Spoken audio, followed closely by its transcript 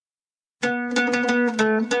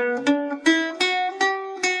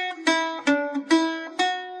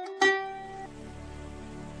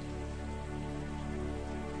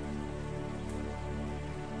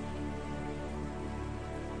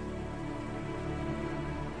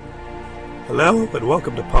Hello and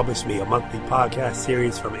welcome to Publish Me, a monthly podcast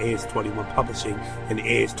series from AS21 Publishing and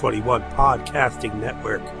AS21 Podcasting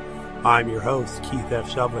Network. I'm your host, Keith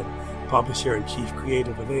F. Shovlin, publisher and chief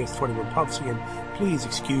creative of AS21 Publishing, and please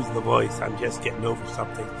excuse the voice, I'm just getting over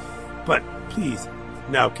something. But please,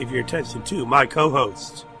 now give your attention to my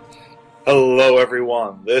co-host. Hello,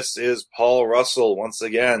 everyone. This is Paul Russell once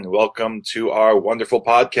again. Welcome to our wonderful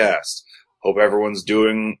podcast. Hope everyone's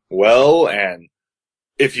doing well, and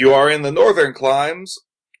if you are in the northern climes,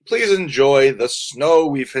 please enjoy the snow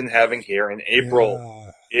we've been having here in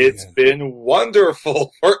April. It's been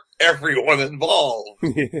wonderful for everyone involved.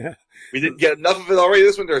 Yeah. We didn't get enough of it already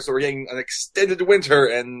this winter, so we're getting an extended winter,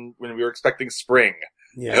 and when we were expecting spring.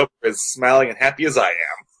 Yeah. I hope you're as smiling and happy as I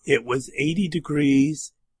am. It was 80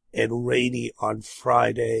 degrees and rainy on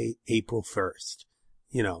Friday, April 1st.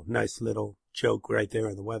 You know, nice little joke right there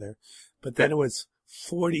in the weather. But then it was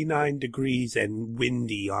 49 degrees and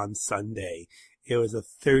windy on Sunday. It was a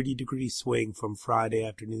 30-degree swing from Friday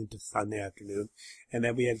afternoon to Sunday afternoon. And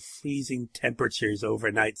then we had freezing temperatures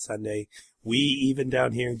overnight Sunday. We, even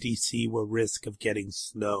down here in D.C., were risk of getting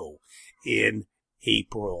snow in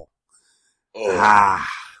April. Oh.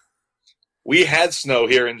 We had snow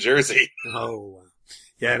here in Jersey. Oh.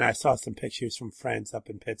 Yeah, and I saw some pictures from friends up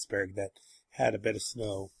in Pittsburgh that had a bit of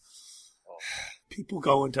snow. People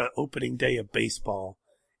go into opening day of baseball,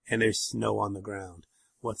 and there's snow on the ground.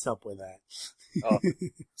 What's up with that?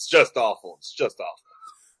 It's just awful. It's just awful.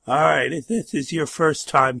 All right, if this is your first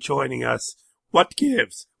time joining us, what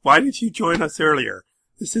gives? Why didn't you join us earlier?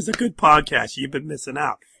 This is a good podcast. You've been missing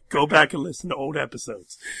out. Go back and listen to old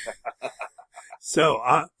episodes. So,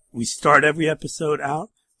 we start every episode out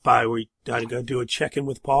by we're going to do a check-in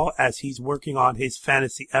with Paul as he's working on his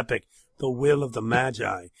fantasy epic, The Will of the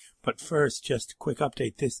Magi. But first, just a quick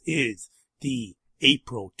update. This is the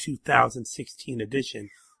April 2016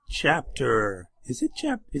 edition. Chapter, is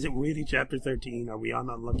it really chapter 13? Are we on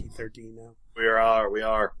Unlucky 13 now? We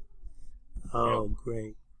are. Oh,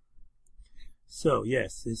 great. So,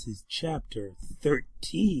 yes, this is chapter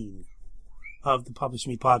 13 of the Publish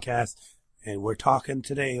Me podcast, and we're talking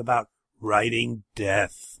today about writing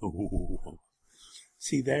death. Ooh.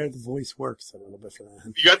 See, there the voice works a little bit for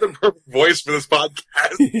that. You got the perfect voice for this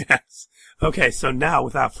podcast. Yes. Okay, so now,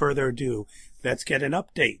 without further ado, let's get an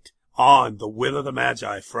update on The Will of the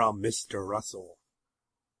Magi from Mr. Russell.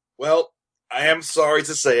 Well, I am sorry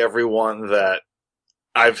to say, everyone, that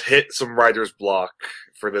I've hit some writer's block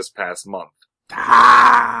for this past month.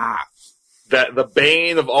 Ah! That the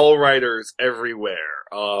bane of all writers everywhere.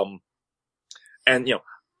 And,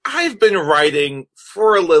 I've been writing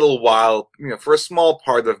for a little while, for a small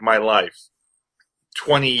part of my life.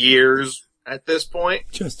 20 years at this point.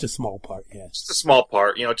 Just a small part, yes. Just a small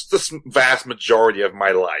part, just the vast majority of my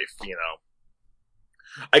life,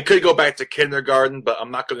 I could go back to kindergarten, but I'm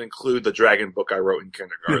not going to include the dragon book I wrote in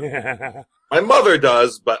kindergarten. My mother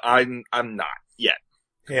does, but I'm not yet.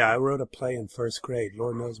 Yeah, I wrote a play in first grade.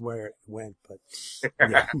 Lord knows where it went, but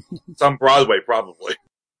yeah. It's on Broadway, probably.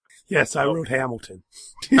 Yes, I wrote Hamilton.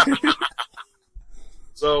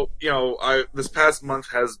 So, this past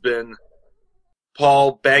month has been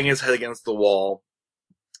Paul bang his head against the wall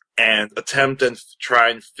and attempt and try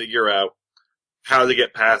and figure out how to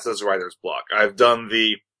get past this writer's block. I've done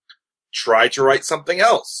the try to write something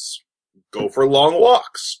else, go for long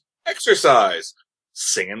walks, exercise,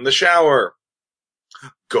 sing in the shower,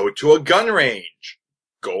 go to a gun range,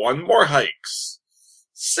 go on more hikes,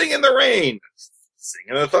 sing in the rain, sing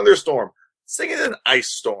in a thunderstorm, sing in an ice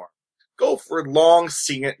storm, go for long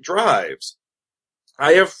scenic drives.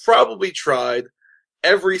 I have probably tried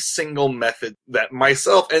every single method that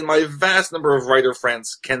myself and my vast number of writer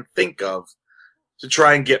friends can think of to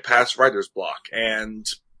try and get past writer's block, and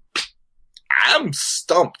I'm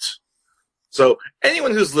stumped. So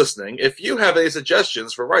anyone who's listening, if you have any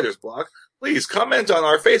suggestions for writer's block, please comment on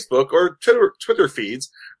our Facebook or Twitter feeds,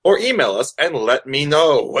 or email us and let me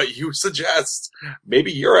know what you suggest.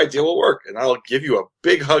 Maybe your idea will work, and I'll give you a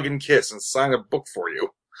big hug and kiss and sign a book for you.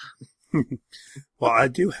 Well, I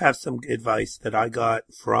do have some advice that I got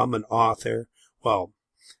from an author. Well,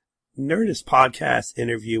 Nerdist podcast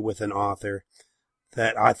interview with an author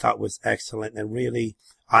that I thought was excellent, and really,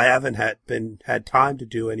 I haven't had time to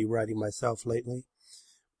do any writing myself lately.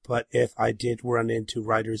 But if I did run into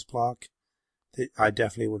writer's block, I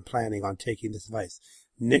definitely was planning on taking this advice.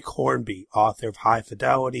 Nick Hornby, author of High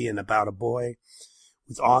Fidelity and About a Boy,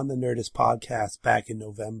 was on the Nerdist podcast back in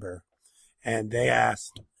November, and they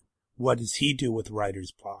asked, what does he do with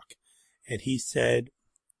writer's block? And he said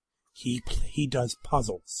he does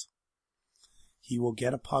puzzles. He will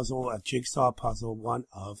get a puzzle, a jigsaw puzzle, one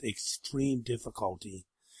of extreme difficulty,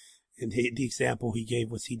 And the example he gave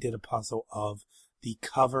was he did a puzzle of the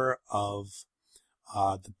cover of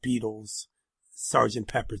the Beatles' Sgt.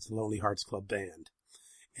 Pepper's Lonely Hearts Club Band.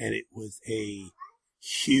 And it was a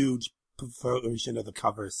huge version of the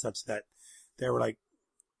cover such that there were like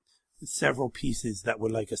several pieces that were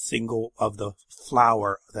like a single of the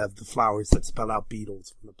flowers that spell out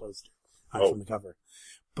Beatles from the poster, from the cover.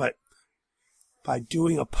 But by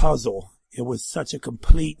doing a puzzle, it was such a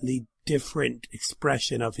completely different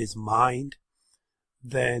expression of his mind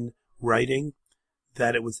than writing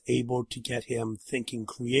that it was able to get him thinking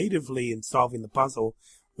creatively and solving the puzzle,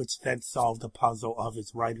 which then solved the puzzle of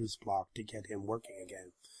his writer's block to get him working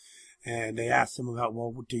again. And they asked him about,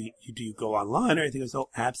 well, do you go online or anything? He goes, oh,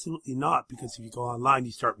 absolutely not, because if you go online,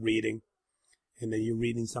 you start reading, and then you're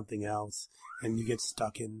reading something else, and you get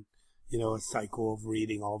stuck in, a cycle of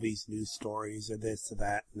reading all these news stories or this or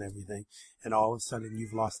that and everything, and all of a sudden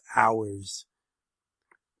you've lost hours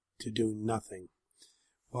to doing nothing.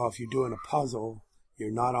 Well, if you're doing a puzzle,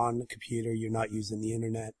 you're not on the computer, you're not using the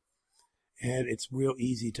internet, and it's real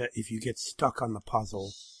easy to, if you get stuck on the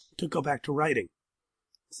puzzle, to go back to writing.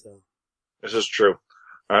 So. This is true.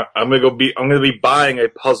 I'm gonna be buying a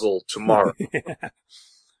puzzle tomorrow.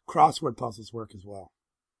 Crossword puzzles work as well.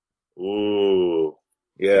 Ooh,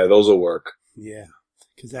 yeah, those will work. Yeah,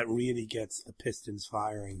 because that really gets the pistons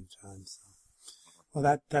firing at times. So.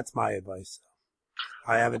 Well, that's my advice.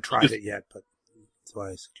 I haven't tried it yet, but that's what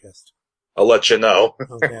I suggest. I'll let you know.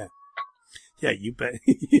 Okay. Yeah, you bet.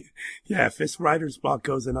 Yeah, if this writer's block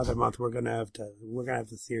goes another month, we're gonna have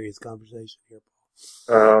a serious conversation here, Paul.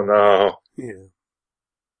 Oh no. Yeah.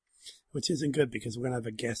 Which isn't good because we're gonna have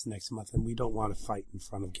a guest next month, and we don't want to fight in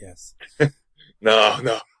front of guests.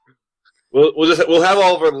 No. We'll have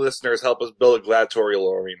all of our listeners help us build a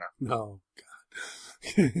gladiatorial arena. No, God.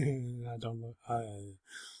 I don't know.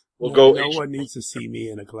 No one needs to see me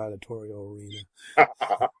in a gladiatorial arena.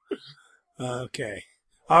 Okay.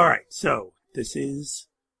 All right. So this is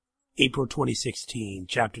April 2016,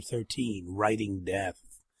 Chapter 13, Writing Death.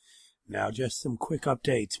 Now, just some quick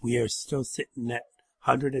updates. We are still sitting at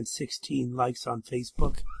 116 likes on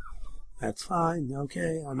Facebook. That's fine.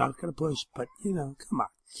 Okay. I'm not going to push, but come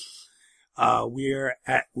on.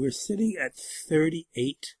 We're sitting at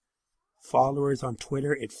 38 followers on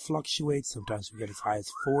Twitter. It fluctuates. Sometimes we get as high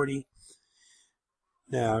as 40.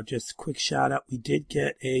 Now, just a quick shout out. We did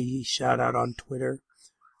get a shout out on Twitter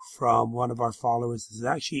from one of our followers. This is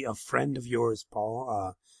actually a friend of yours,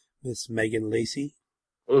 Paul, Miss Megan Lacey.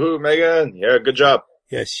 Woohoo, Megan. Yeah, good job.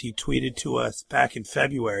 Yes, she tweeted to us back in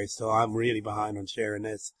February, so I'm really behind on sharing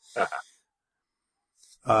this.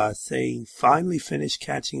 Saying, finally finished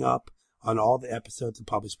catching up on all the episodes of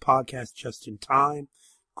published podcasts just in time.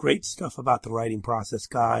 Great stuff about the writing process,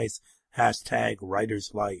 guys.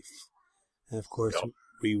 #writer's life. And of course,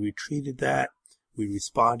 we retweeted that. We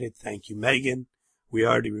responded. Thank you, Megan. We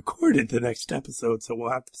already recorded the next episode, so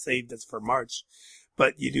we'll have to save this for March.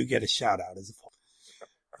 But you do get a shout out as a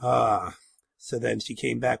So then she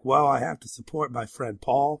came back, well, I have to support my friend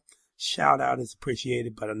Paul. Shout out is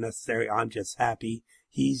appreciated, but unnecessary. I'm just happy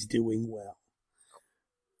he's doing well.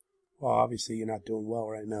 Well, obviously you're not doing well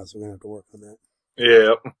right now, so we're going to have to work on that.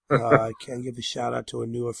 Yeah. I can give a shout out to a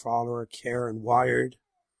newer follower, Karen Wired.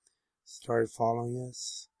 Started following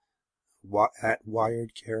us at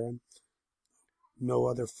Wired Karen. No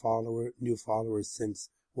other new followers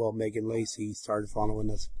since, Megan Lacey started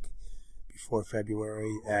following us before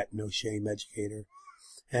February at No Shame Educator.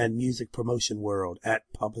 And Music Promotion World at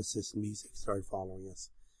Publicist Music started following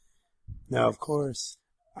us. Now, of course,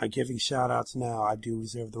 I'm giving shout-outs now. I do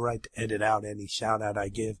reserve the right to edit out any shout-out I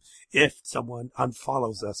give if someone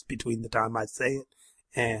unfollows us between the time I say it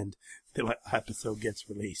and the episode gets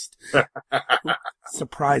released.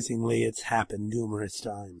 Surprisingly, it's happened numerous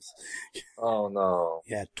times. Oh, no.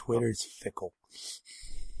 Yeah, Twitter's fickle.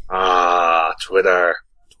 Twitter.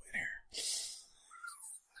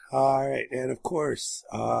 All right, and of course,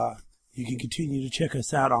 you can continue to check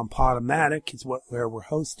us out on Podomatic. It's where we're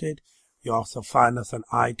hosted. You also find us on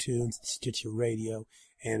iTunes, Stitcher Radio,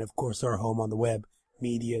 and of course our home on the web,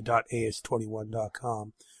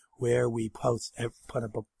 media.as21.com, where we put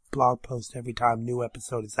up a blog post every time a new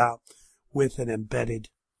episode is out with an embedded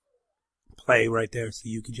play right there, so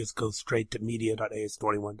you can just go straight to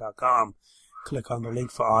media.as21.com, click on the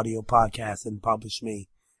link for audio podcasts and publish me,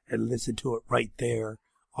 and listen to it right there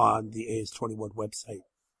on the AS21 website.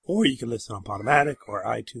 Or you can listen on Podomatic or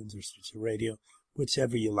iTunes or Stitcher Radio,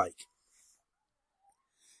 whichever you like.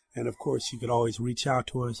 And of course, you can always reach out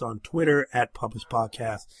to us on Twitter at Publish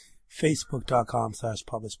Podcast,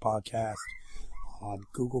 Facebook.com/Publish Podcast, on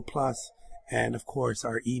Google+, and of course,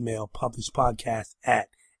 our email, publishpodcast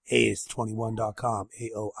AOIS21.com,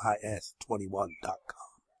 AOIS21.com.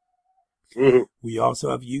 Woohoo. We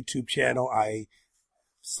also have a YouTube channel.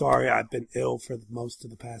 Sorry, I've been ill for most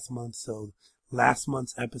of the past month, so last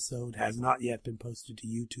month's episode has not yet been posted to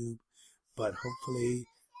YouTube, but hopefully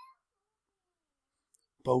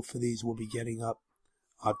both of these will be getting up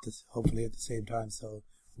hopefully at the same time, so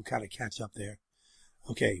we'll kind of catch up there.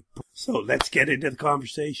 Okay, so let's get into the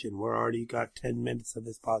conversation. We're already got 10 minutes of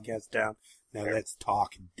this podcast down. Now let's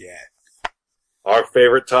talk death. Our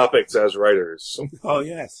favorite topics as writers. Oh,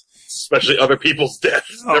 yes. Especially other people's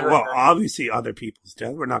deaths. Oh, well, obviously other people's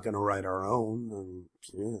death. We're not going to write our own.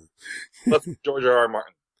 Yeah. That's George R. R.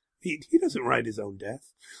 Martin. He doesn't write his own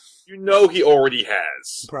death. You know he already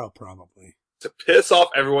has. Probably. To piss off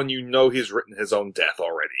everyone, you know he's written his own death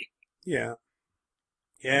already. Yeah.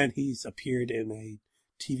 And he's appeared in a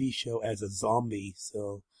TV show as a zombie,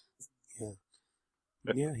 so, yeah.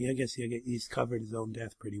 Yeah, I guess he's covered his own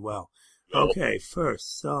death pretty well. Okay,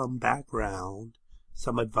 first, some background,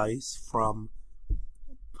 some advice from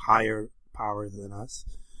higher power than us.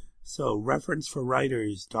 So, reference for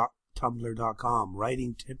writers.tumblr.com,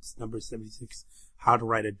 writing tips number 76, how to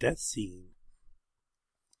write a death scene.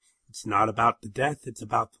 It's not about the death, it's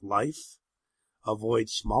about the life. Avoid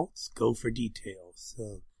schmaltz, go for details.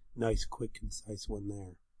 So, nice, quick, concise one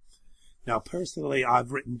there. Now, personally,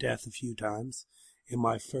 I've written death a few times. In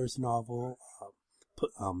my first novel,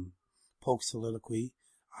 Polk Soliloquy,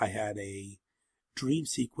 I had a dream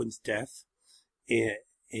sequence death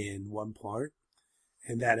in one part,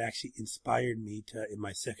 and that actually inspired me to, in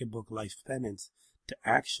my second book, Life's Penance, to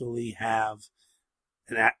actually have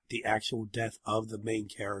the actual death of the main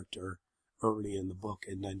character early in the book,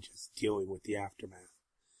 and then just dealing with the aftermath.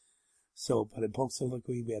 So, but in Polk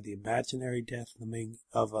Soliloquy, we had the imaginary death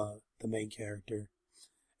of the main character,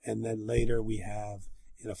 and then later we have,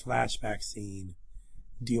 in a flashback scene,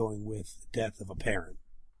 dealing with the death of a parent.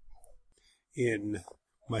 In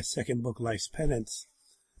my second book, Life's Penance,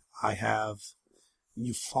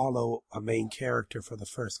 you follow a main character for the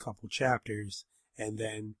first couple chapters, and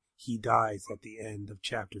then he dies at the end of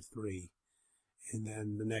chapter 3. And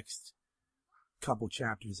then the next couple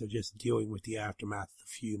chapters are just dealing with the aftermath, the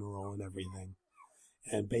funeral and everything.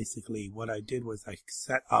 And basically what I did was I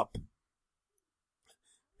set up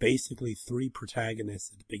basically 3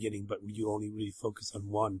 protagonists at the beginning, but you only really focus on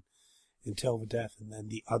one until the death, and then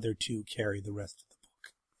the other 2 carry the rest of the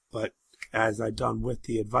book. But as I've done with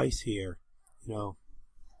the advice here,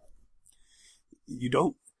 you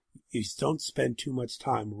don't spend too much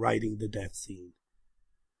time writing the death scene,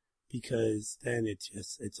 because then it's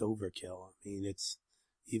overkill. I mean, it's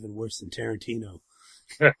even worse than Tarantino.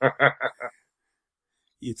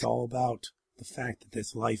 It's all about the fact that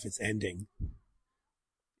this life is ending.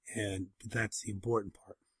 And that's the important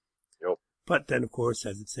part. Yep. But then, of course,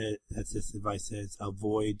 as this advice says,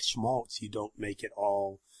 avoid schmaltz. You don't make it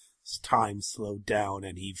all time slowed down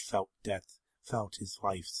and he felt his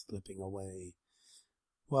life slipping away.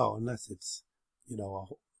 Well, unless it's, a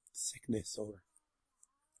sickness or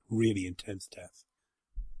really intense death.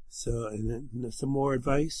 So, and then some more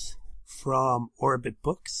advice from Orbit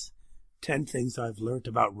Books. 10 Things I've Learned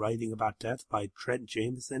About Writing About Death by Trent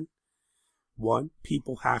Jameson. 1,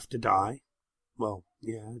 people have to die. Well,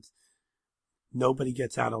 yeah, nobody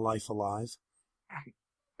gets out of life alive.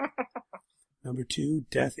 Number 2,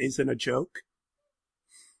 death isn't a joke.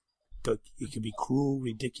 It can be cruel,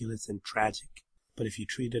 ridiculous, and tragic. But if you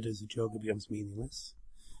treat it as a joke, it becomes meaningless.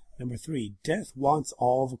 Number 3, death wants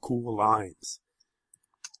all the cool lines.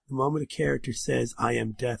 The moment a character says, I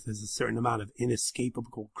am death, there's a certain amount of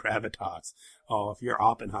inescapable gravitas. Oh, if you're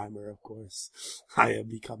Oppenheimer, of course. I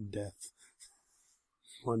have become death.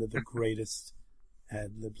 One of the greatest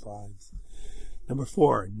ad-lib lines. Number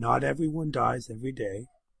 4, not everyone dies every day.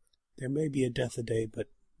 There may be a death a day,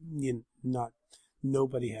 but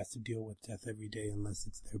nobody has to deal with death every day unless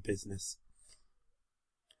it's their business.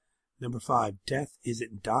 Number 5, death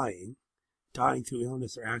isn't dying. Dying through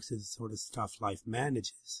illness or accident is the sort of stuff life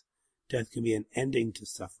manages. Death can be an ending to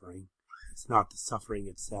suffering. It's not the suffering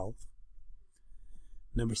itself.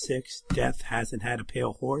 Number 6, death hasn't had a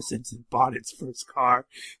pale horse since it bought its first car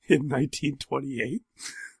in 1928.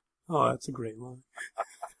 Oh, that's a great line.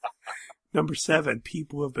 Number 7,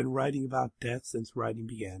 people have been writing about death since writing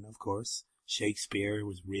began, of course. Shakespeare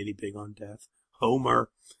was really big on death.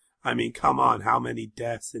 Homer. I mean, come on, how many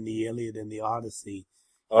deaths in the Iliad and the Odyssey?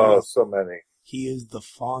 Oh, so many. He is the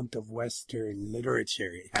font of Western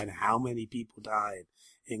literature, and how many people died,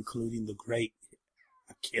 including the great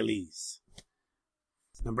Achilles.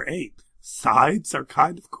 Number 8, sides are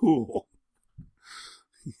kind of cool.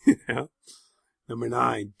 Yeah. Number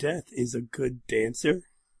 9, death is a good dancer.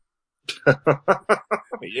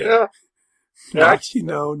 Yeah. Actually,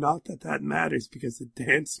 no, not that matters, because the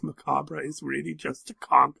dance macabre is really just a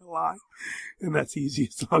conga line, and that's easy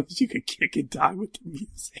as long as you can kick and die with the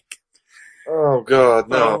music. Oh, God,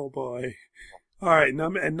 no. Oh, boy. All right,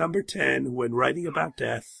 number 10, when writing about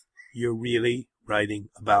death, you're really writing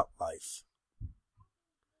about life.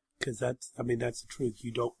 Because that's the truth.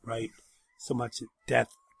 You don't write so much death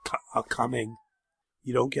coming.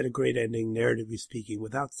 You don't get a great ending, narratively speaking,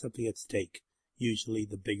 without something at stake. Usually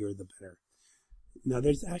the bigger the better. Now,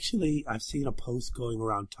 I've seen a post going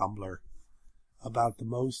around Tumblr about the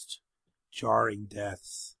most jarring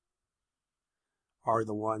deaths are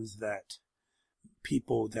the ones that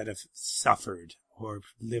people that have suffered or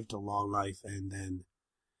lived a long life and then,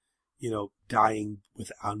 dying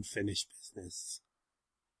with unfinished business.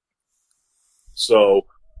 So,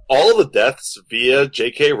 all the deaths via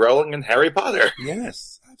J.K. Rowling and Harry Potter.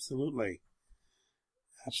 Yes, absolutely.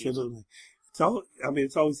 Absolutely.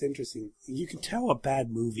 It's always interesting. You can tell a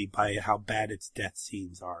bad movie by how bad its death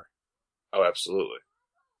scenes are. Oh, absolutely.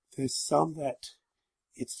 There's some that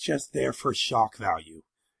it's just there for shock value.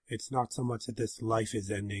 It's not so much that this life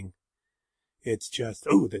is ending. It's just,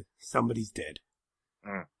 somebody's dead.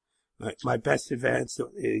 Mm. My best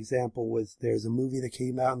example was there's a movie that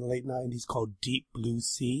came out in the late 90s called Deep Blue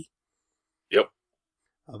Sea. Yep.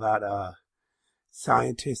 About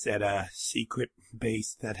scientists at a secret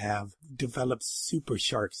base that have developed super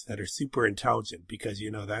sharks that are super intelligent because,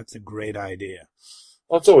 that's a great idea.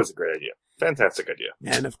 Well, it's always a great idea. Fantastic idea.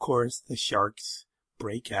 And, of course, the sharks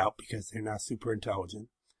break out because they're now super intelligent.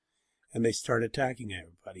 And they start attacking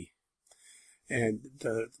everybody. And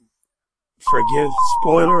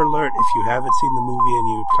spoiler alert if you haven't seen the movie and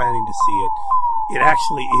you're planning to see it, it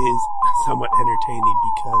actually is somewhat entertaining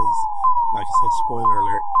because, like I said, spoiler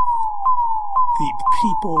alert, the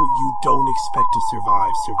people you don't expect to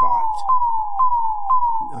survived.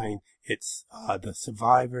 I mean, it's, the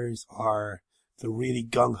survivors are the really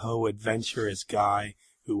gung-ho adventurous guy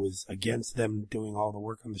who was against them doing all the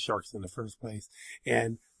work on the sharks in the first place,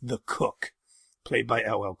 and the cook, played by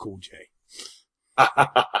LL Cool J.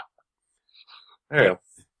 Yeah.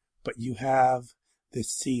 But you have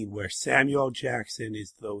this scene where Samuel Jackson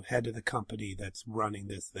is the head of the company that's running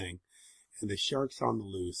this thing, and the shark's on the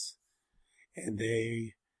loose, and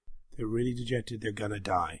they're really dejected. They're gonna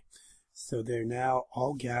die. So they're now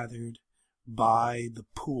all gathered by the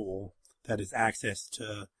pool that has access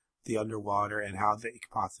to the underwater and how they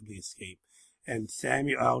could possibly escape. And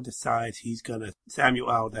Samuel decides he's gonna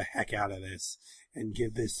Samuel the heck out of this and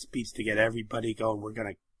give this speech to get everybody going. We're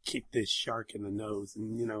gonna kick this shark in the nose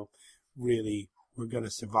and, really, we're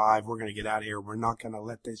gonna survive. We're gonna get out of here. We're not gonna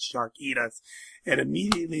let this shark eat us. And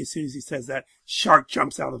immediately, as soon as he says that, shark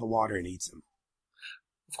jumps out of the water and eats him.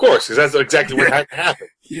 Of course, because that's exactly what had to happen.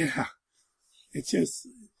 Yeah. It's just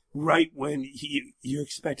right when you're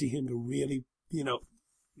expecting him to really,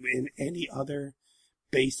 in any other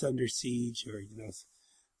base under siege or,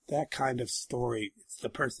 that kind of story, it's the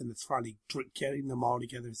person that's finally getting them all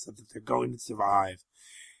together so that they're going to survive,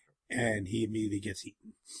 and he immediately gets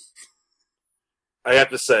eaten. I have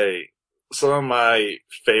to say, some of my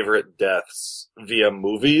favorite deaths via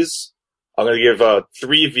movies, I'm going to give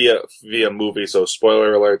 3 via movie, so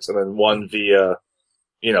spoiler alerts, and then 1 via,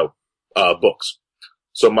 books.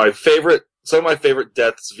 So some of my favorite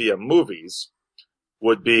deaths via movies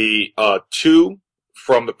would be 2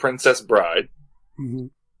 from The Princess Bride. Mm-hmm.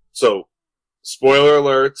 So, spoiler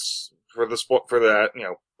alerts for that,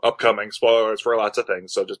 upcoming spoiler alerts for lots of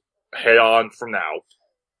things. So just head on from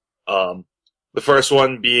now. The first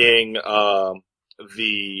one being the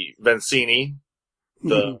Vizzini,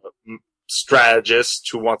 the strategist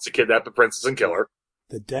who wants to kidnap the princess and kill her.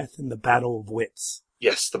 The death in the Battle of Wits.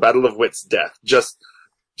 Yes, the Battle of Wits' death. Just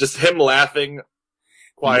him laughing,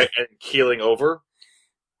 quiet, and keeling over.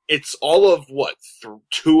 It's all of,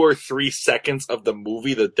 2 or 3 seconds of the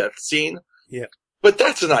movie, the death scene? Yeah. But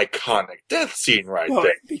that's an iconic death scene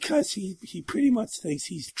there. Because he pretty much thinks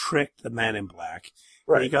he's tricked the Man in Black.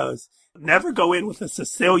 Right. He goes, never go in with a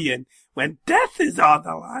Sicilian when death is on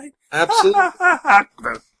the line. Absolutely.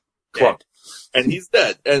 Dead. And he's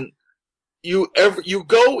dead. And you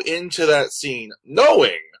go into that scene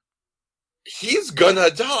knowing he's gonna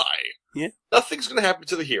die. Yeah. Nothing's gonna happen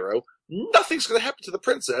to the hero. Nothing's gonna happen to the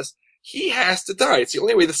princess. He has to die. It's the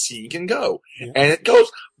only way the scene can go. Yeah. And it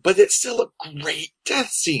goes, but it's still a great death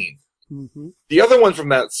scene. Mm-hmm. The other one from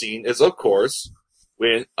that scene is, of course,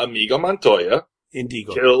 when Inigo Montoya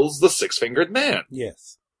Indigo kills the Six-Fingered Man.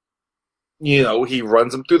 Yes. He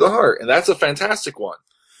runs him through the heart, and that's a fantastic one.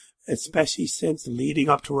 Especially since leading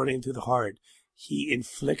up to running through the heart, he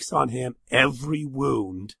inflicts on him every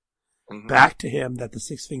wound back to him that the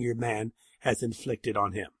six-fingered man has inflicted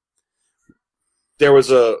on him. There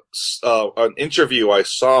was an interview I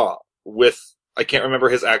saw with, I can't remember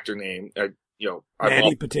his actor name.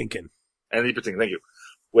 Mandy Patinkin. Andy Patinkin, thank you.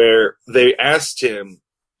 Where they asked him,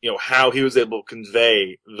 how he was able to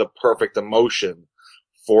convey the perfect emotion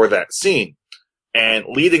for that scene. And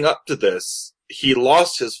leading up to this, he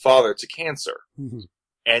lost his father to cancer. Mm-hmm.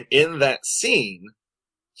 And in that scene,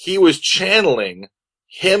 he was channeling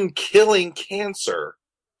him killing cancer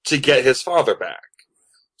to get his father back.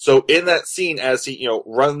 So in that scene, as he,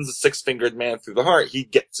 runs the six-fingered man through the heart, he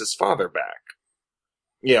gets his father back.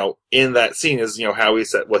 In that scene is, how he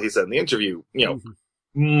said, what he said in the interview, mm-hmm.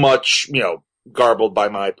 much, garbled by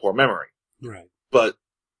my poor memory. Right. But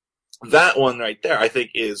that one right there, I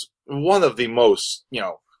think, is one of the most,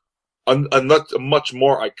 a much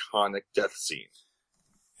more iconic death scene.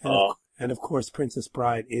 And of course, Princess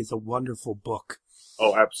Bride is a wonderful book.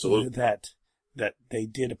 Oh, absolutely. That they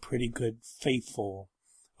did a pretty good, faithful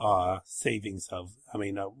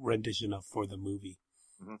rendition of for the movie.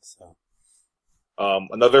 Mm-hmm. So,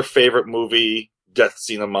 another favorite movie death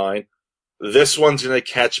scene of mine. This one's gonna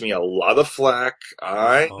catch me a lot of flack.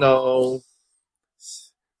 I know.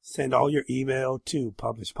 Send all your email to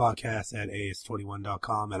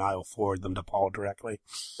publishpodcast@as21.com and I will forward them to Paul directly.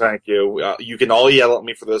 Thank you. You can all yell at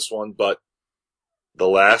me for this one, but The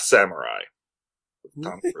Last Samurai with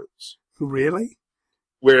Tom Cruise. Really?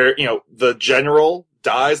 Where, the general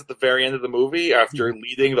dies at the very end of the movie after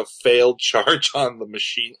leading the failed charge on the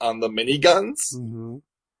miniguns. Mm-hmm.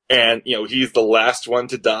 And, he's the last one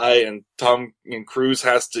to die, and Cruise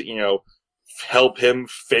has to, help him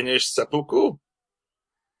finish seppuku.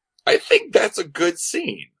 I think that's a good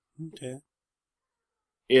scene. Okay.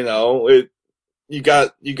 You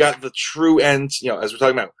got the true end, as we're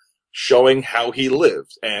talking about, showing how he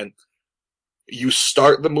lived. And you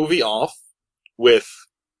start the movie off with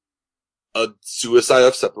a suicide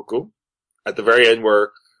of seppuku at the very end,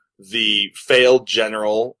 where the failed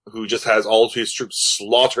general, who just has all of his troops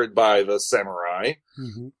slaughtered by the samurai,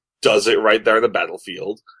 mm-hmm. does it right there in the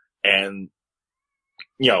battlefield. And,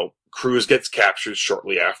 Cruise gets captured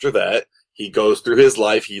shortly after that. He goes through his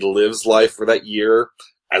life. He lives life for that year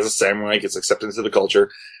as a samurai, gets accepted into the culture.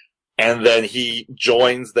 And then he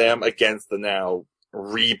joins them against the now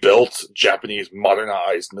rebuilt Japanese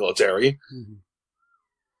modernized military. Mm-hmm.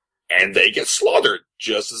 And they get slaughtered,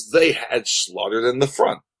 just as they had slaughtered in the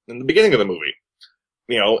front, in the beginning of the movie.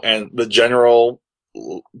 And the general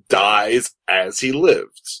dies as he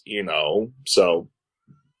lived, so.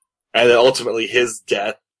 And then ultimately his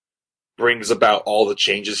death brings about all the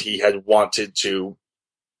changes he had wanted to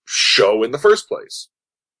show in the first place.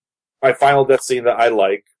 My final death scene that I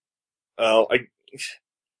like, like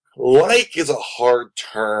is a hard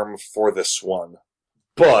term for this one,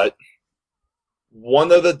 but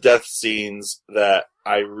one of the death scenes that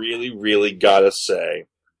I really, really gotta say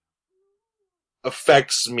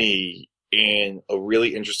affects me in a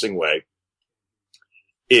really interesting way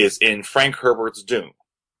is in Frank Herbert's Dune.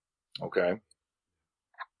 Okay?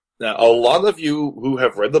 Now, a lot of you who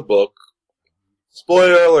have read the book,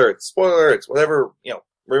 spoiler alerts, whatever,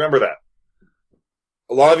 remember that.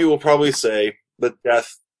 A lot of you will probably say the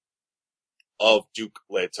death of Duke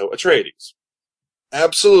Leto Atreides.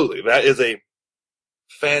 Absolutely. That is a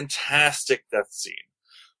fantastic death scene.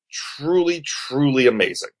 Truly, truly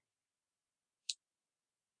amazing.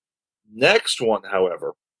 Next one,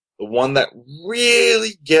 however, the one that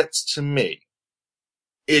really gets to me,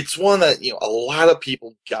 it's one that, a lot of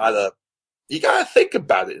people you gotta think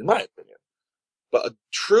about it, in my opinion. But a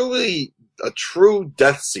true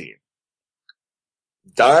death scene.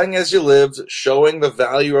 Dying as you lived, showing the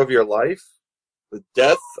value of your life, the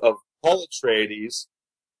death of Paul Atreides'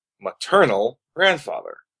 maternal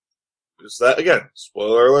grandfather. Just that, again,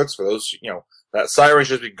 spoiler alerts for those, that siren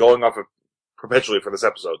should be going off perpetually for this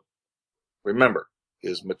episode. Remember,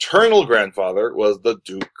 his maternal grandfather was the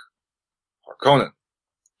Duke Harkonnen.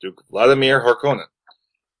 Duke Vladimir Harkonnen.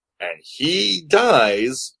 And he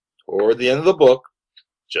dies toward the end of the book,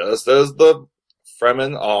 just as the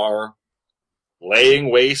Fremen are laying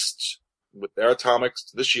waste with their atomics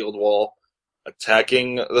to the shield wall,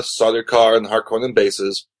 attacking the Sardaukar and Harkonnen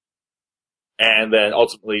bases, and then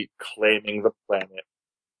ultimately claiming the planet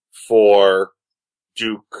for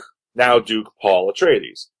now Duke Paul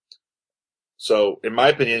Atreides. So, in my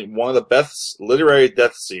opinion, one of the best literary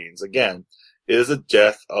death scenes, again, is the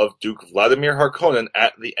death of Duke Vladimir Harkonnen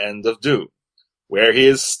at the end of Dune, where he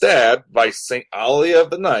is stabbed by Saint Alia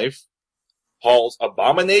of the Knife, Paul's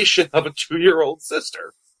abomination of a 2-year-old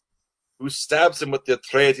sister, who stabs him with the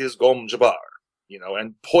Atreides Gom Jabbar,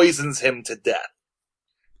 and poisons him to death.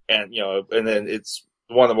 And, and then it's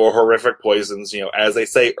one of the more horrific poisons, as they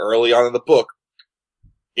say early on in the book,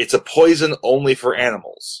 it's a poison only for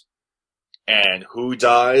animals. And who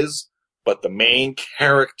dies but the main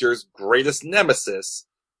character's greatest nemesis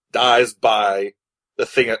dies by the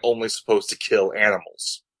thing that's only supposed to kill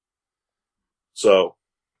animals. So,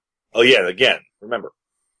 again, remember,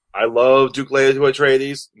 I love Duke Leto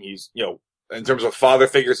Atreides. He's, in terms of father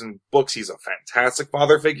figures in books, he's a fantastic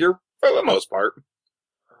father figure for the most part.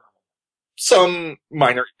 Some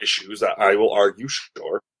minor issues that I will argue,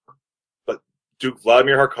 sure. But Duke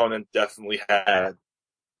Vladimir Harkonnen definitely had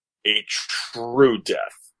a true death.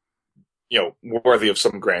 Worthy of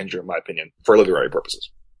some grandeur, in my opinion, for literary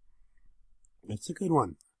purposes. It's a good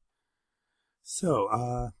one. So,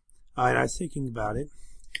 I was thinking about it.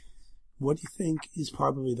 What do you think is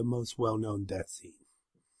probably the most well-known death scene?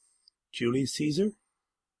 Julius Caesar?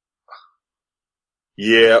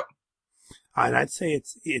 Yeah. And I'd say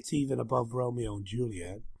it's even above Romeo and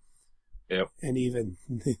Juliet. Yep. And even,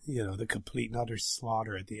 the complete and utter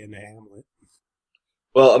slaughter at the end of Hamlet.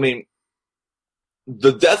 Well, I mean,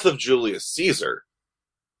 the death of Julius Caesar,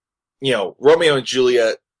 Romeo and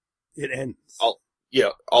Juliet. It ends.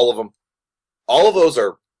 All of them. All of those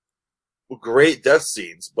are great death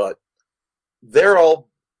scenes, but they're all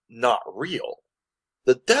not real.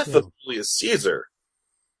 The death of Julius Caesar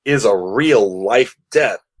is a real life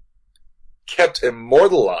death kept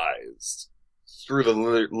immortalized through the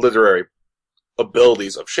literary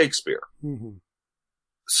abilities of Shakespeare. Mm-hmm.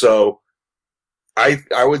 So I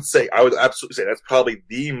would absolutely say that's probably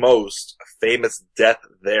the most famous death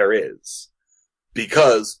there is,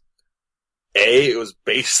 because it was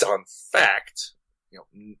based on fact.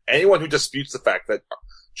 Anyone who disputes the fact that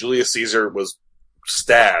Julius Caesar was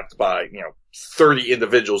stabbed by 30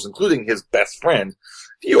 individuals, including his best friend,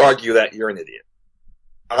 if you argue that, you're an idiot.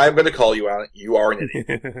 I'm going to call you out. You are an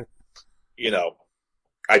idiot.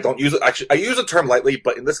 I don't use it. Actually, I use the term lightly,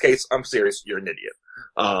 but in this case, I'm serious. You're an idiot.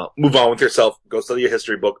 Move on with yourself. Go study a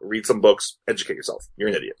history book. Read some books. Educate yourself. You're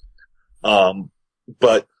an idiot.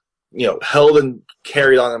 But held and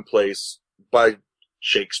carried on in place by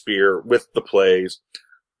Shakespeare with the plays.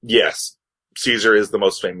 Yes, Caesar is the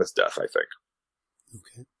most famous death, I think.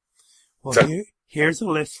 Okay. Well, here's a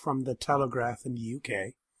list from the Telegraph in the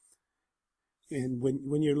UK. And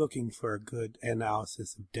when you're looking for a good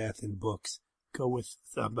analysis of death in books, go with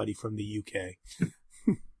somebody from the UK.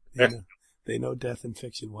 They know death in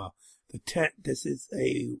fiction well.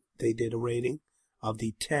 They did a rating of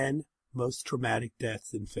the 10 most traumatic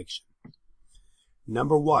deaths in fiction.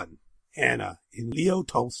 Number 1, Anna in Leo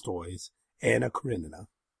Tolstoy's Anna Karenina.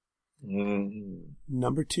 Mm.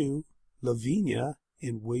 Number 2, Lavinia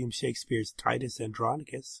in William Shakespeare's Titus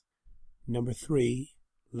Andronicus. Number 3,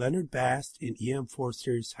 Leonard Bast in E.M.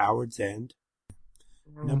 Forster's Howard's End.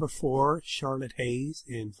 Number 4, Charlotte Hayes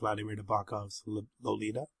in Vladimir Nabokov's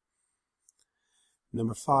Lolita.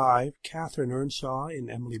 Number 5, Catherine Earnshaw in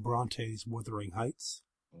Emily Bronte's Wuthering Heights.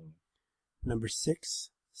 Number 6,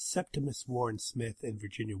 Septimus Warren Smith in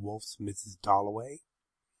Virginia Woolf's Mrs. Dalloway.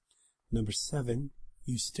 Number 7,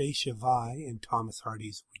 Eustacia Vi in Thomas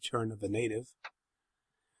Hardy's Return of the Native.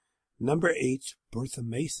 Number 8, Bertha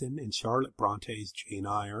Mason in Charlotte Bronte's Jane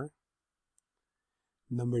Eyre.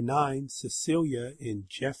 Number 9, Cecilia in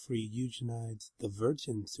Jeffrey Eugenides' The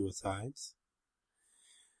Virgin Suicides.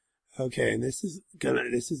 Okay, and this is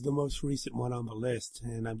the most recent one on the list,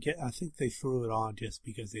 and I think they threw it on just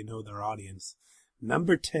because they know their audience.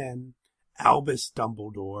 Number 10, Albus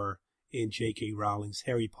Dumbledore in J.K. Rowling's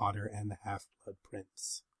Harry Potter and the Half-Blood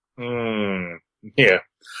Prince. Yeah.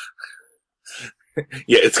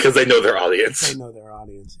 Yeah, it's because they know their audience. They know their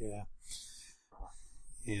audience, yeah.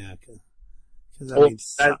 Yeah, because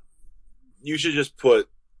you should just put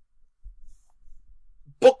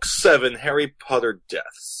Book 7 Harry Potter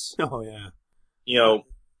deaths. Oh, yeah.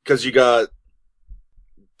 Because you got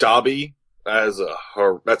Dobby that's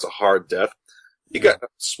a hard death. You got,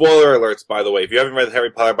 spoiler alerts, by the way. If you haven't read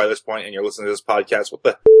Harry Potter by this point and you're listening to this podcast, what the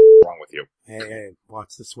is wrong with you? Hey,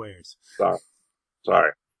 watch the swears.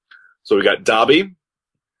 Sorry. So we got Dobby.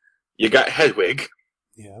 You got Hedwig.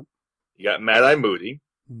 Yeah. You got Mad-Eye Moody.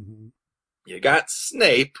 Mm-hmm. You got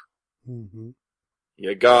Snape. Mm-hmm.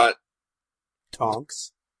 You got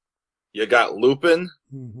Tonks. You got Lupin.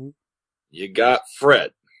 Mm-hmm. You got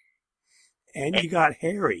Fred. And you got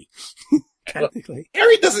Harry. Technically.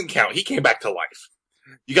 Harry doesn't count. He came back to life.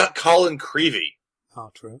 You got Colin Creevey. Oh,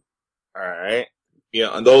 true. Alright.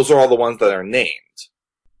 And those are all the ones that are named.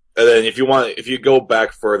 And then if you go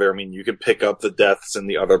back further, you can pick up the deaths in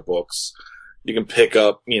the other books. You can pick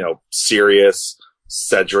up, Sirius,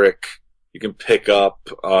 Cedric. You can pick up,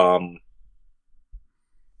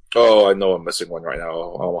 Oh, I know I'm missing one right now.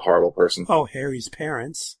 I'm a horrible person. Oh, Harry's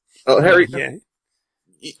parents. Oh, Harry. Yeah.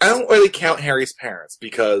 I don't really count Harry's parents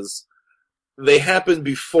because they happened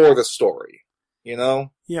before the story. You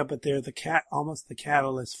know? Yeah, but they're almost the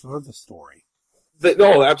catalyst for the story.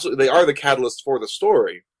 No, absolutely. They are the catalyst for the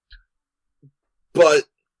story. But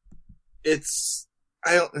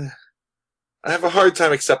I have a hard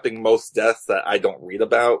time accepting most deaths that I don't read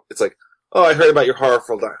about. It's like, oh, I heard about your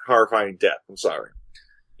horrifying death. I'm sorry.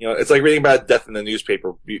 You know, it's like reading about a death in the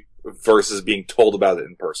newspaper versus being told about it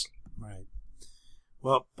in person. Right.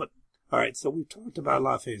 Well, all right, so we've talked about a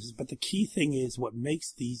lot of phases, but the key thing is what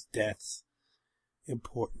makes these deaths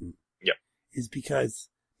important. Yep. Is because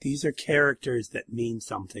these are characters that mean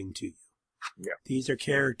something to you. Yeah. These are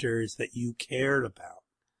characters that you cared about.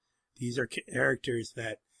 These are characters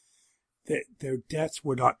that their deaths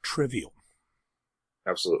were not trivial.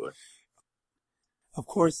 Absolutely. Of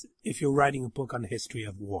course, if you're writing a book on the history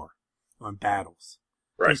of war, on battles,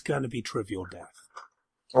 there's going to be trivial death.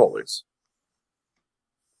 Always.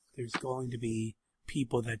 There's going to be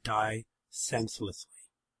people that die senselessly,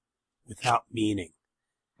 without meaning,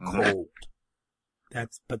 cold.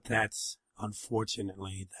 That's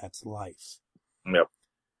unfortunately, that's life. Yep.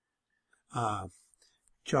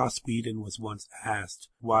 Joss Whedon was once asked,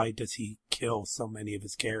 why does he kill so many of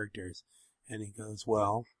his characters? And he goes,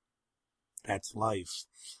 well, that's life.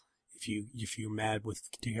 If you're mad with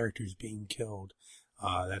characters being killed,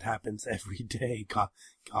 that happens every day.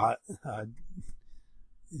 God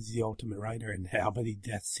is the ultimate writer, and how many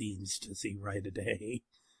death scenes does he write a day?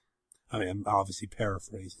 I mean, I'm obviously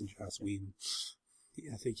paraphrasing Joss Whedon.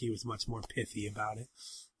 I think he was much more pithy about it.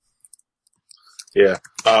 Yeah.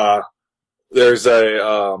 There's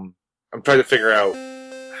I'm trying to figure out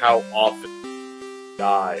how often he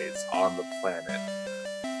dies on the planet.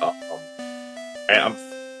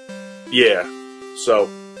 So,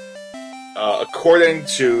 according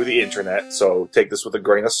to the internet, so take this with a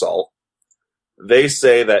grain of salt, they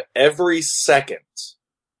say that every second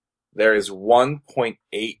there is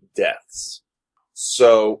 1.8 deaths.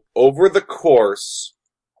 So, over the course,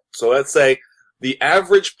 so let's say the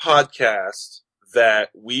average podcast that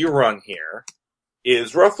we run here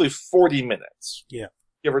is roughly 40 minutes. Yeah.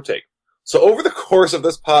 Give or take. So over the course of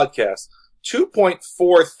this podcast,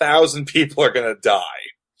 2.4 thousand people are going to die.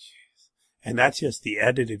 And that's just the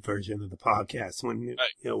edited version of the podcast. When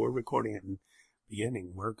we're recording it in the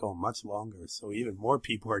beginning, we're going much longer. So even more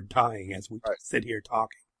people are dying as we sit here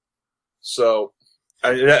talking. So,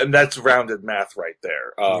 and that's rounded math right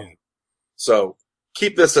there. So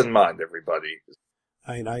keep this in mind, everybody.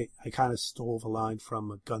 I kind of stole the line from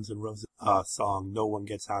a Guns N' Roses song, "No one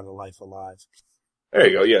gets out of life alive." There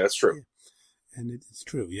you go. Yeah, that's true. Yeah. And it's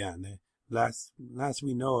true. Yeah. And last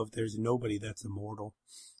we know of, there's nobody that's immortal.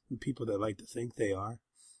 And people that like to think they are.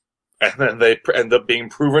 And then they end up being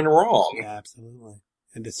proven wrong. Yeah, absolutely.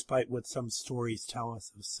 And despite what some stories tell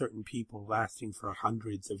us of certain people lasting for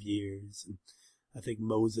hundreds of years, and I think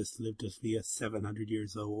Moses lived to be 700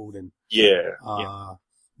 years old, and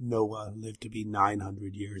Noah lived to be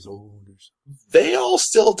 900 years old or something. They all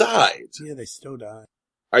still died. Yeah, they still died.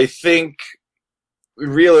 I think,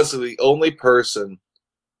 realistically, the only person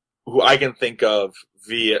who I can think of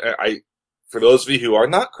for those of you who are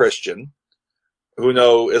not Christian, who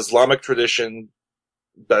know Islamic tradition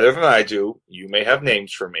better than I do, you may have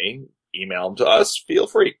names for me. Email them to us. Feel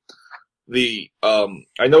free.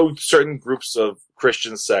 I know certain groups of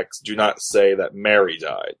Christian sects do not say that Mary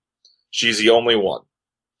died. She's the only one.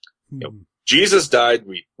 Jesus died.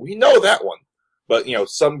 We know that one. But,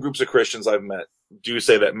 some groups of Christians I've met do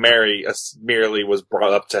say that Mary merely was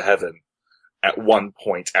brought up to heaven at one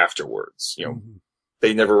point afterwards.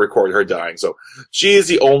 They never recorded her dying. So she is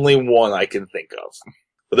the only one I can think of.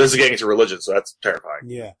 But this is getting into religion, so that's terrifying.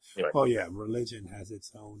 Yeah. Anyway. Oh, yeah. Religion has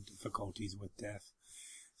its own difficulties with death.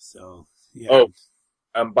 So, yeah. Oh,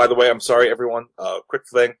 by the way, I'm sorry, everyone. Quick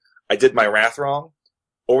thing. I did my math wrong.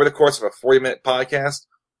 Over the course of a 40-minute podcast,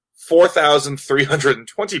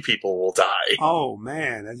 4,320 people will die. Oh,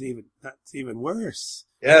 man. That's even worse.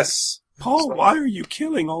 Yes. Paul, why are you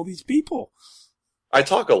killing all these people? I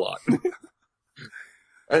talk a lot.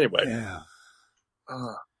 Anyway. Yeah.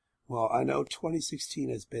 Well, I know 2016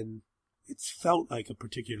 it's felt like a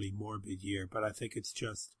particularly morbid year, but I think it's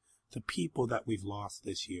just the people that we've lost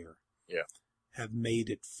this year have made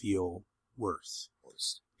it feel worse.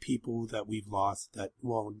 People that we've lost that,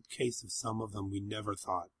 well, in case of some of them, we never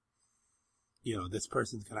thought, this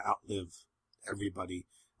person's going to outlive everybody.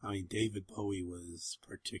 I mean, David Bowie was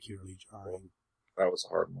particularly jarring. That was a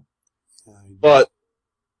hard one. But,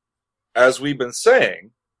 as we've been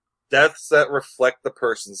saying, deaths that reflect the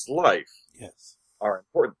person's life are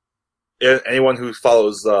important. anyone who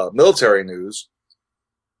follows military news,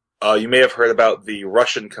 you may have heard about the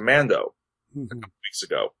Russian commando a couple weeks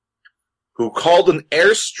ago, who called an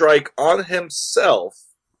airstrike on himself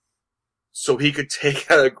so he could take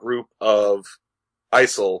out a group of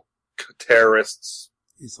ISIL terrorists,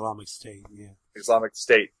 Islamic State, yeah. Islamic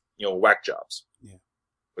State, whack jobs. Yeah.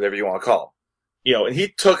 Whatever you want to call them. And he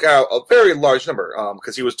took out a very large number,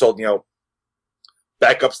 because he was told,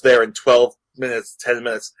 backup's there in 12 minutes, 10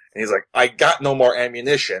 minutes, and he's like, I got no more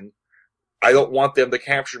ammunition. I don't want them to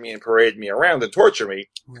capture me and parade me around and torture me.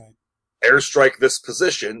 Right. Airstrike this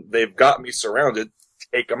position. They've got me surrounded.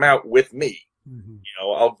 Take them out with me. Mm-hmm.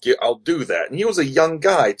 I'll do that. And he was a young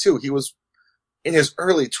guy too. He was in his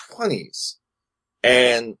early 20s,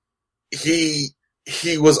 and he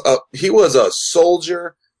was a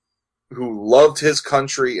soldier who loved his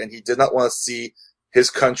country, and he did not want to see his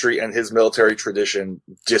country and his military tradition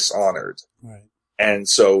dishonored. Right. And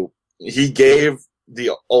so he gave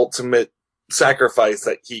the ultimate sacrifice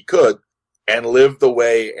that he could and lived the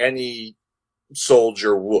way any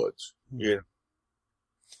soldier would. Mm-hmm. Yeah.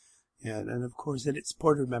 Yeah, and of course, it's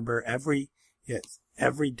important to remember every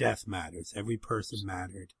death matters. Every person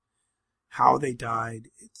mattered. How they died,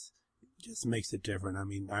 it just makes it different. I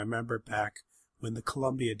mean, I remember back when the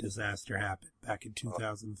Columbia disaster happened, back in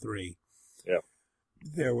 2003. Yeah.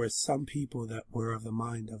 There were some people that were of the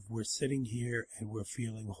mind of, we're sitting here and we're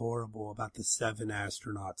feeling horrible about the 7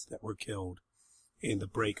 astronauts that were killed in the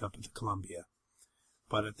breakup of the Columbia.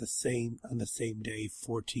 But on the same day,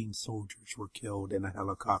 14 soldiers were killed in a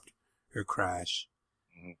helicopter crash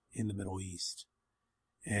in the Middle East.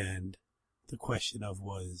 And the question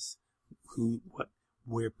was,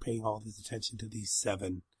 we're paying all this attention to these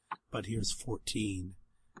 7, but here's 14.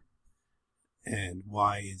 And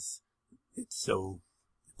why is it so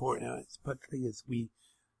important? But the thing is,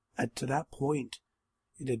 to that point,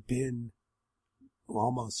 it had been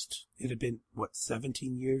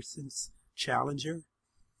 17 years since Challenger?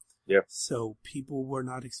 Yep. So people were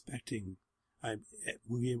not expecting.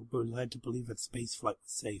 We were led to believe that spaceflight was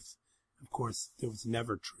safe. Of course, it was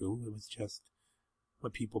never true. It was just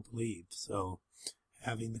what people believed. So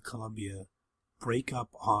having the Columbia break up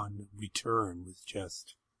on return was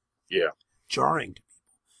just jarring to people.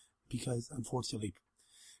 Because, unfortunately,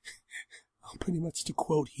 pretty much to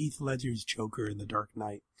quote Heath Ledger's Joker in The Dark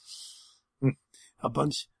Knight, a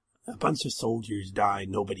bunch of soldiers die,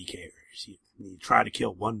 nobody cares. You try to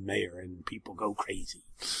kill one mayor and people go crazy.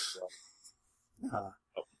 And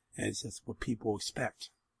it's just what people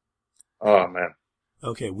expect. Oh, man.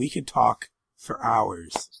 Okay, we could talk for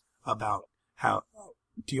hours about how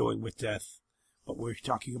dealing with death, but we're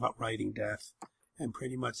talking about writing death, and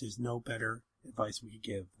pretty much there's no better advice we could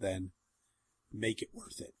give than make it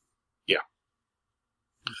worth it. Yeah.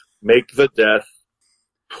 Make the death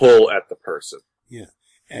pull at the person. Yeah.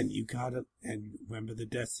 And and remember the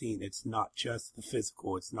death scene, it's not just the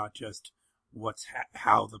physical, it's not just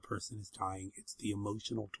how the person is dying, it's the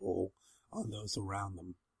emotional toll on those around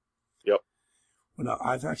them. Yep. Well,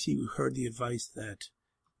 I've actually heard the advice that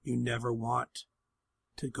you never want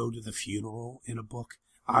to go to the funeral in a book.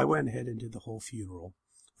 I went ahead and did the whole funeral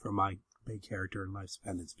for my main character in Life's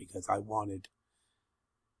Penance because I wanted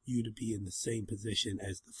you to be in the same position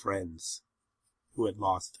as the friends who had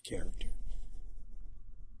lost the character.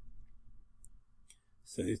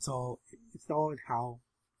 So it's all in how.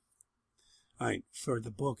 For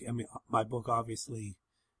the book, my book, obviously,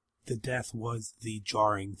 the death was the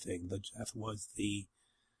jarring thing. The death was the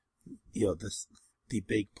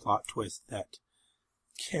big plot twist that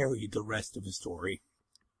carried the rest of the story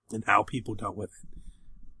and how people dealt with it.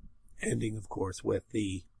 Ending, of course, with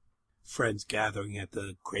the friends gathering at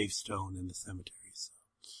the gravestone in the cemetery. So.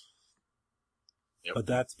 Yep. But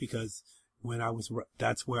that's because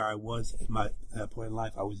that's where I was at that point in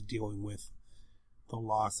life. I was dealing with the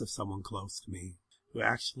loss of someone close to me who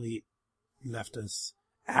actually left us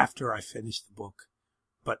after I finished the book.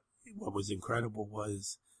 But what was incredible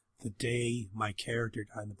was the day my character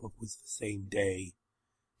died in the book was the same day,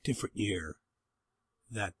 different year,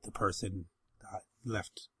 that the person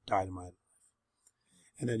died in my life.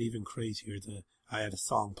 And then even crazier, I had a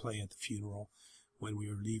song play at the funeral. When we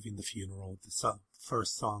were leaving the funeral, the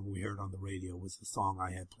first song we heard on the radio was the song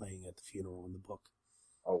I had playing at the funeral in the book.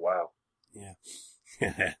 Oh, wow. Yeah.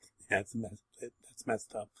 That's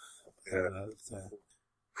messed up.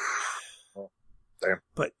 Damn.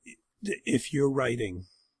 But if you're writing,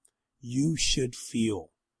 you should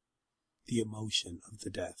feel the emotion of the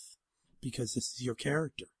death because this is your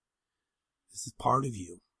character. This is part of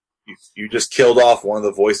you. You just killed off one of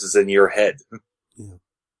the voices in your head. Yeah.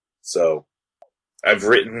 So I've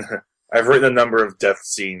written I've written a number of death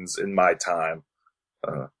scenes in my time.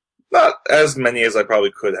 Not as many as I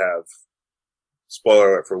probably could have.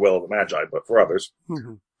 Spoiler alert for Will of the Magi, but for others.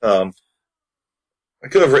 I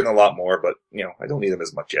could have written a lot more, but, I don't need them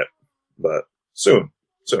as much yet. But soon.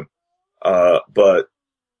 But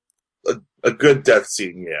a good death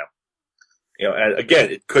scene, yeah. And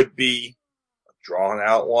again, it could be a drawn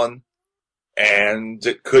out one, and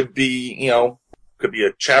it could be, could be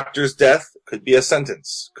a chapter's death, could be a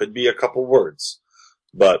sentence, could be a couple words.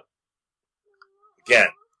 But again,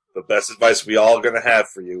 the best advice we all going to have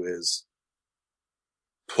for you is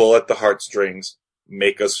pull at the heartstrings,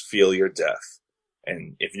 make us feel your death.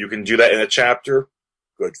 And if you can do that in a chapter,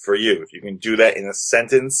 good for you. If you can do that in a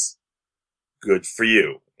sentence, good for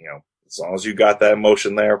you. As long as you got that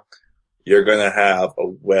emotion there, you're going to have a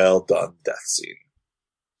well done death scene.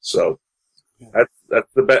 So that's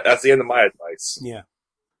the end of my advice. Yeah.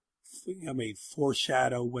 I mean,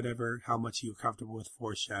 foreshadow whatever, how much you're comfortable with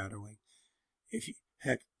foreshadowing.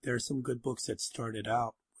 There's some good books that started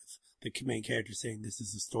out with the main character saying, "This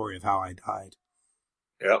is the story of how I died."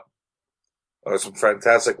 Yep. There's some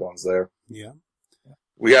fantastic ones there. Yeah.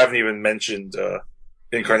 We haven't even mentioned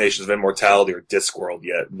Incarnations of Immortality or Discworld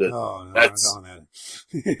yet. No, we're not going at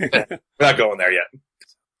it. We're not going there yet.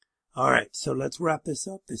 All right, so let's wrap this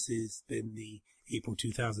up. This has been the April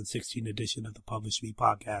 2016 edition of the Publish Me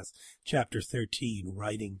Podcast, Chapter 13,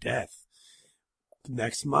 Writing Death.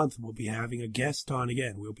 Next month, we'll be having a guest on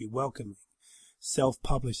again. We'll be welcoming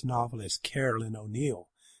self-published novelist Carolyn O'Neill.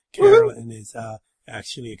 Carolyn is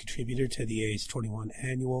actually a contributor to the AS21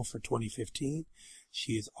 Annual for 2015.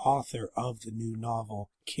 She is author of the new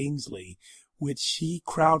novel Kingsley, which she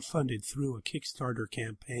crowdfunded through a Kickstarter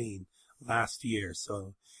campaign last year.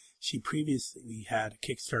 So she previously had a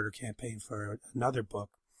Kickstarter campaign for another book,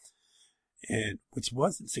 and which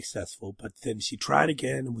wasn't successful, but then she tried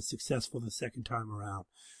again and was successful the second time around.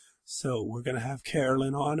 So we're going to have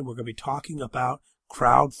Carolyn on, and we're going to be talking about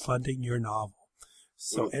crowdfunding your novel.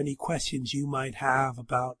 So any questions you might have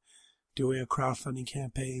about doing a crowdfunding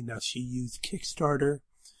campaign. Now, she used Kickstarter.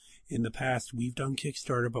 In the past, we've done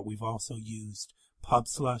Kickstarter, but we've also used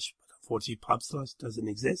PubSlush. But unfortunately, PubSlush doesn't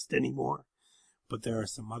exist anymore. But there are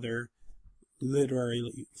some other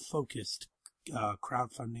literary focused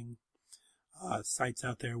crowdfunding sites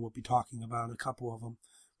out there. We'll be talking about a couple of them.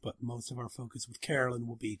 But most of our focus with Carolyn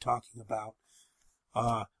will be talking about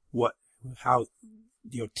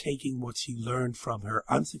taking what she learned from her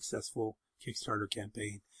unsuccessful Kickstarter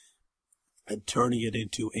campaign and turning it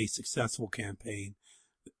into a successful campaign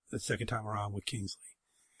the second time around with Kingsley.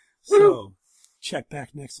 So check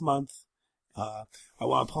back next month. I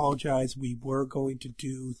want to apologize. We were going to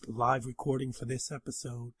do the live recording for this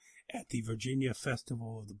episode at the Virginia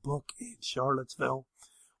Festival of the Book in Charlottesville,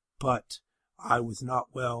 but I was not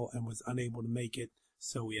well and was unable to make it,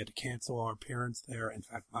 so we had to cancel our appearance there. In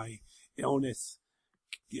fact, my illness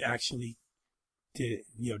actually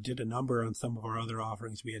did a number on some of our other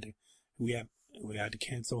offerings. We had to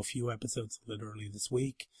cancel a few episodes literally this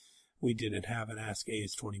week. We didn't have an Ask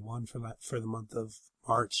AS21 for the month of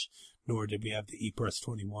March, nor did we have the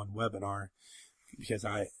ePress21 webinar because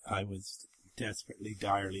I was desperately,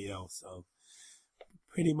 direly ill. So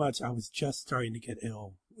pretty much I was just starting to get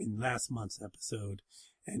ill in last month's episode,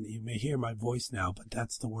 and you may hear my voice now, but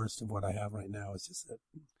that's the worst of what I have right now. It's just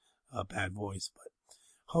a bad voice, but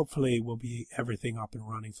hopefully we'll be everything up and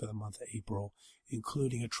running for the month of April,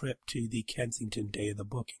 including a trip to the Kensington Day of the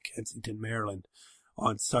Book in Kensington, Maryland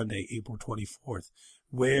on Sunday, April 24th,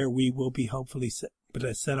 where we will be hopefully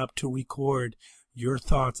set up to record your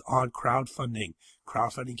thoughts on crowdfunding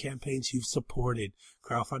campaigns you've supported,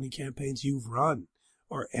 crowdfunding campaigns you've run,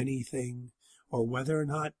 or anything, or whether or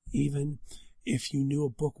not even if you knew a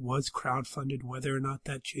book was crowdfunded, whether or not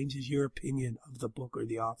that changes your opinion of the book or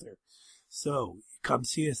the author. So come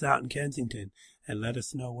see us out in Kensington and let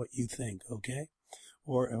us know what you think, okay?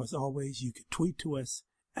 Or as always, you can tweet to us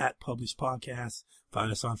at Publish Podcast.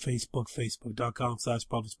 Find us on Facebook,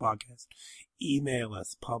 facebook.com/Publish Podcast. Email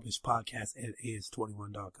us,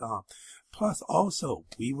 publishpodcast@as21.com. Plus, also,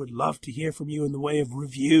 we would love to hear from you in the way of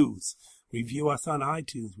reviews. Review us on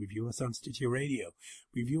iTunes, review us on Stitcher Radio,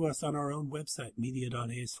 review us on our own website,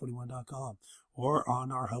 media.as21.com, or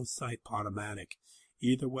on our host site, Podomatic.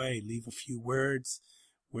 Either way, leave a few words.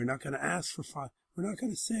 We're not going to ask for we're not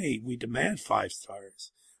going to say we demand 5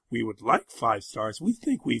 stars. We would like 5 stars. We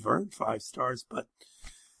think we've earned 5 stars, but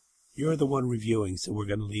you're the one reviewing, so we're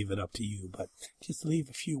going to leave it up to you. But just leave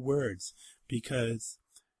a few words because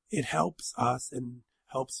it helps us and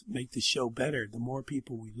helps make the show better. The more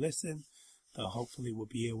people we listen, hopefully we'll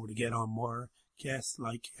be able to get on more guests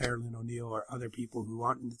like Carolyn O'Neill or other people who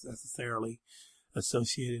aren't necessarily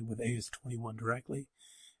associated with AS21 directly,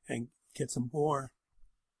 and get some more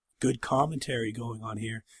good commentary going on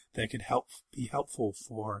here that could be helpful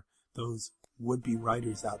for those would-be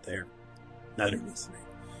writers out there that are listening.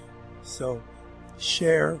 So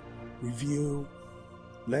share, review,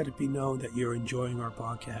 let it be known that you're enjoying our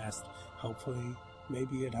podcast. Hopefully,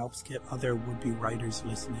 maybe it helps get other would-be writers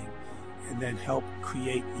listening, and then help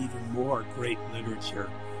create even more great literature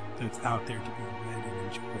that's out there to be read and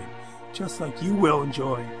enjoyed. Just like you will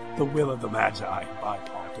enjoy The Will of the Magi by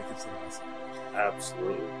Paul Dickinson.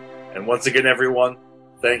 Absolutely. And once again, everyone,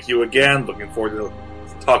 thank you again. Looking forward to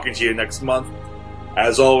talking to you next month.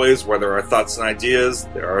 As always, where there are thoughts and ideas,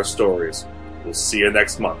 there are stories. We'll see you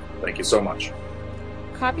next month. Thank you so much.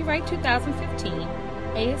 Copyright 2015,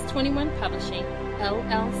 AS21 Publishing,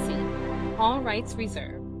 LLC. All rights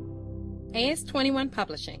reserved. AS21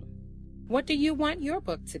 Publishing. What do you want your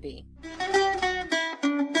book to be?